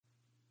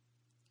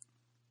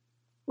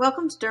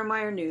Welcome to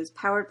Dermwire News,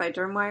 powered by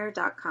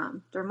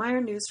Dermwire.com.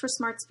 Dermwire News for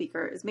Smart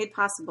Speaker is made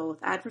possible with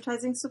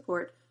advertising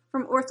support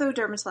from Ortho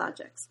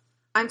Dermatologics.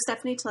 I'm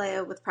Stephanie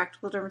Taleo with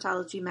Practical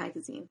Dermatology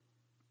Magazine.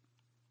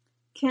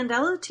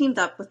 Candela teamed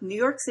up with New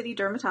York City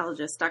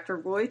dermatologist Dr.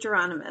 Roy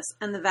Geronimus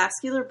and the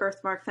Vascular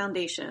Birthmark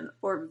Foundation,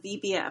 or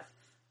VBF,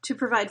 to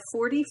provide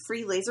 40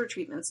 free laser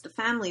treatments to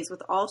families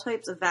with all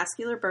types of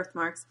vascular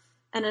birthmarks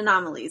and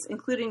anomalies,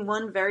 including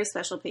one very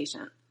special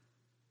patient.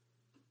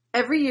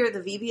 Every year,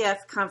 the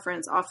VBF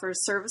conference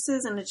offers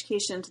services and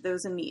education to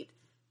those in need.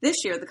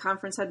 This year, the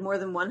conference had more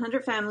than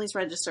 100 families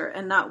register,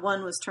 and not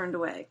one was turned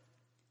away.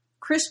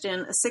 Christian,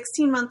 a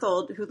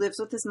 16-month-old who lives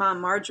with his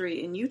mom,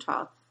 Marjorie, in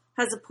Utah,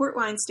 has a port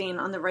wine stain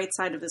on the right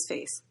side of his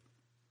face.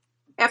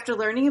 After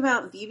learning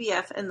about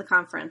VBF and the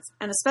conference,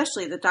 and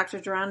especially that Dr.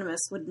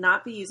 Geronimus would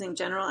not be using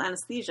general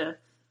anesthesia,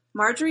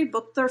 Marjorie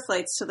booked their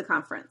flights to the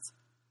conference.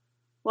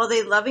 While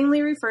they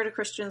lovingly refer to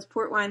Christian's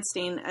port wine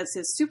stain as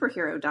his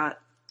superhero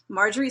dot,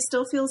 Marjorie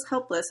still feels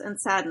helpless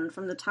and saddened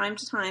from time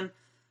to time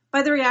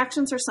by the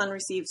reactions her son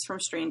receives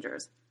from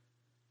strangers.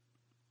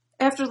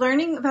 After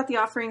learning about the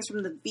offerings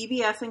from the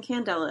VBF and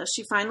Candela,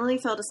 she finally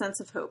felt a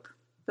sense of hope.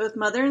 Both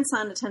mother and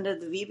son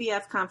attended the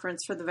VBF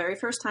conference for the very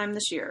first time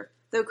this year,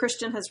 though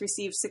Christian has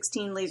received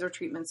 16 laser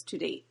treatments to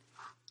date,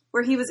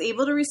 where he was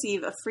able to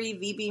receive a free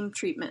V-beam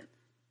treatment.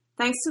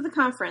 Thanks to the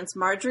conference,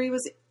 Marjorie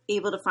was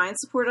able to find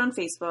support on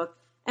Facebook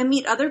and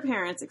meet other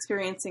parents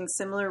experiencing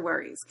similar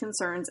worries,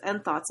 concerns,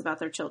 and thoughts about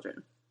their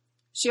children.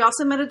 She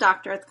also met a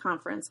doctor at the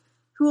conference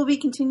who will be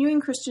continuing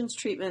Christian's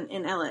treatment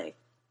in LA.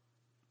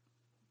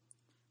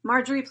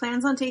 Marjorie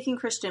plans on taking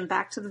Christian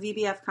back to the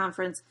VBF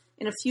conference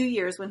in a few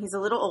years when he's a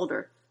little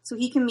older, so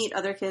he can meet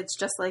other kids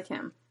just like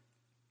him.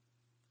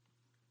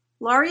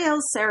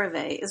 L'Oreal's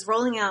CeraVe is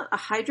rolling out a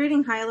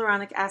hydrating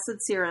hyaluronic acid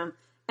serum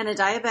and a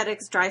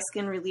diabetic's dry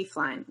skin relief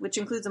line, which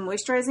includes a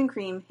moisturizing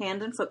cream,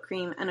 hand and foot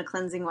cream, and a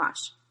cleansing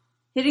wash.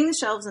 Hitting the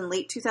shelves in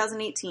late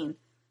 2018,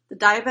 the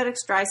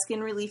Diabetic's Dry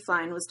Skin Relief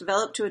line was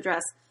developed to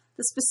address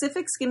the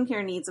specific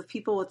skincare needs of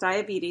people with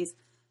diabetes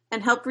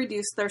and help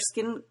reduce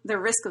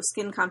their risk of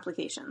skin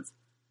complications.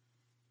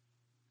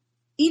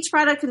 Each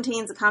product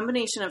contains a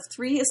combination of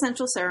 3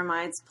 essential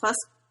ceramides plus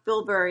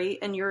bilberry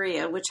and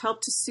urea, which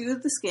help to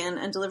soothe the skin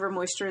and deliver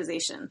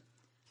moisturization.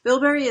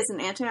 Bilberry is an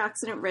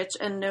antioxidant-rich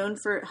and known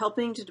for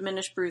helping to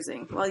diminish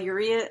bruising, while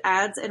urea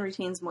adds and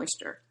retains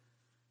moisture.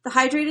 The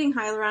hydrating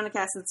hyaluronic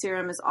acid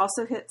serum is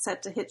also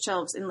set to hit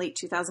shelves in late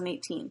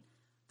 2018.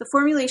 The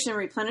formulation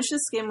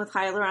replenishes skin with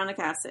hyaluronic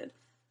acid.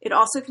 It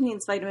also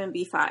contains vitamin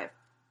B5.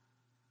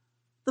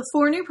 The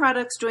 4 new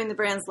products join the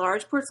brand's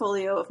large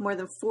portfolio of more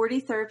than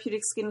 40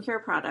 therapeutic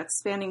skincare products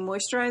spanning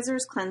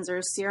moisturizers,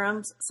 cleansers,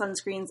 serums,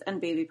 sunscreens,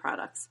 and baby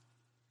products.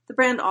 The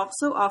brand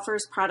also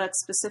offers products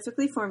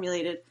specifically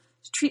formulated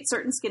to treat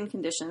certain skin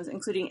conditions,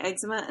 including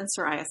eczema and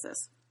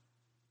psoriasis.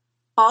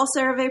 All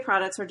CeraVe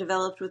products are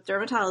developed with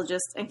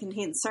dermatologists and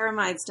contain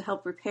ceramides to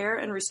help repair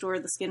and restore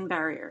the skin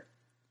barrier.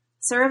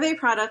 CeraVe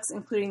products,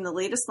 including the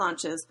latest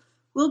launches,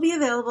 will be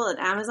available at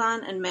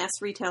Amazon and mass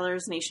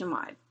retailers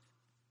nationwide.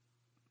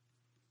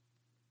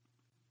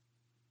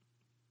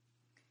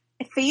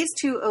 A Phase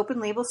 2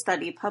 open-label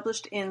study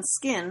published in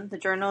Skin, the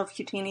Journal of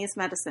Cutaneous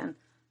Medicine,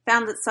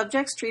 found that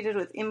subjects treated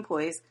with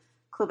Impoise,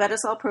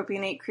 clobetasol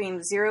propionate cream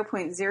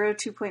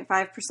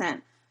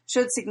 0.02.5%,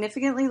 showed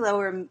significantly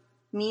lower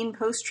mean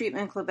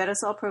post-treatment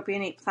clobetasol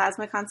propionate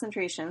plasma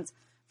concentrations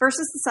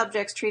versus the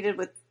subjects treated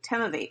with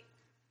Temavate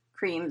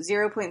cream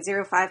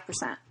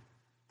 0.05%.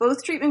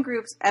 Both treatment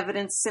groups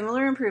evidenced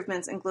similar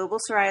improvements in global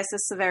psoriasis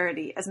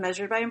severity as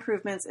measured by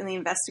improvements in the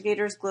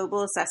investigator's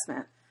global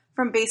assessment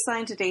from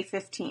baseline to day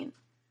 15.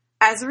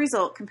 As a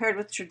result, compared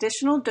with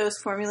traditional dose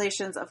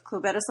formulations of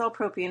clobetasol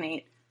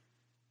propionate,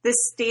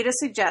 this data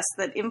suggests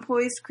that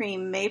Impoise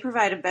cream may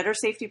provide a better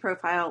safety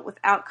profile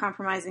without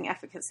compromising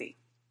efficacy.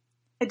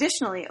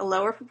 Additionally, a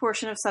lower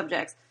proportion of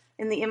subjects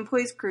in the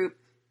Impoise group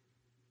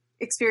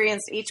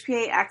experienced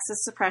HPA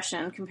axis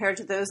suppression compared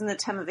to those in the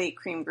Temavate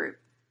cream group,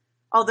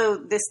 although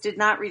this did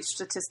not reach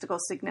statistical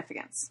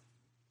significance.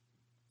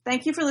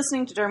 Thank you for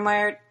listening to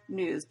Dermwire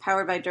News,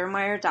 powered by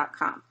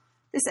Dermwire.com.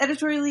 This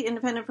editorially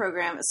independent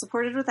program is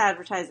supported with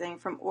advertising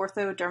from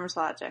Ortho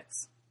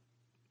Dermatologics.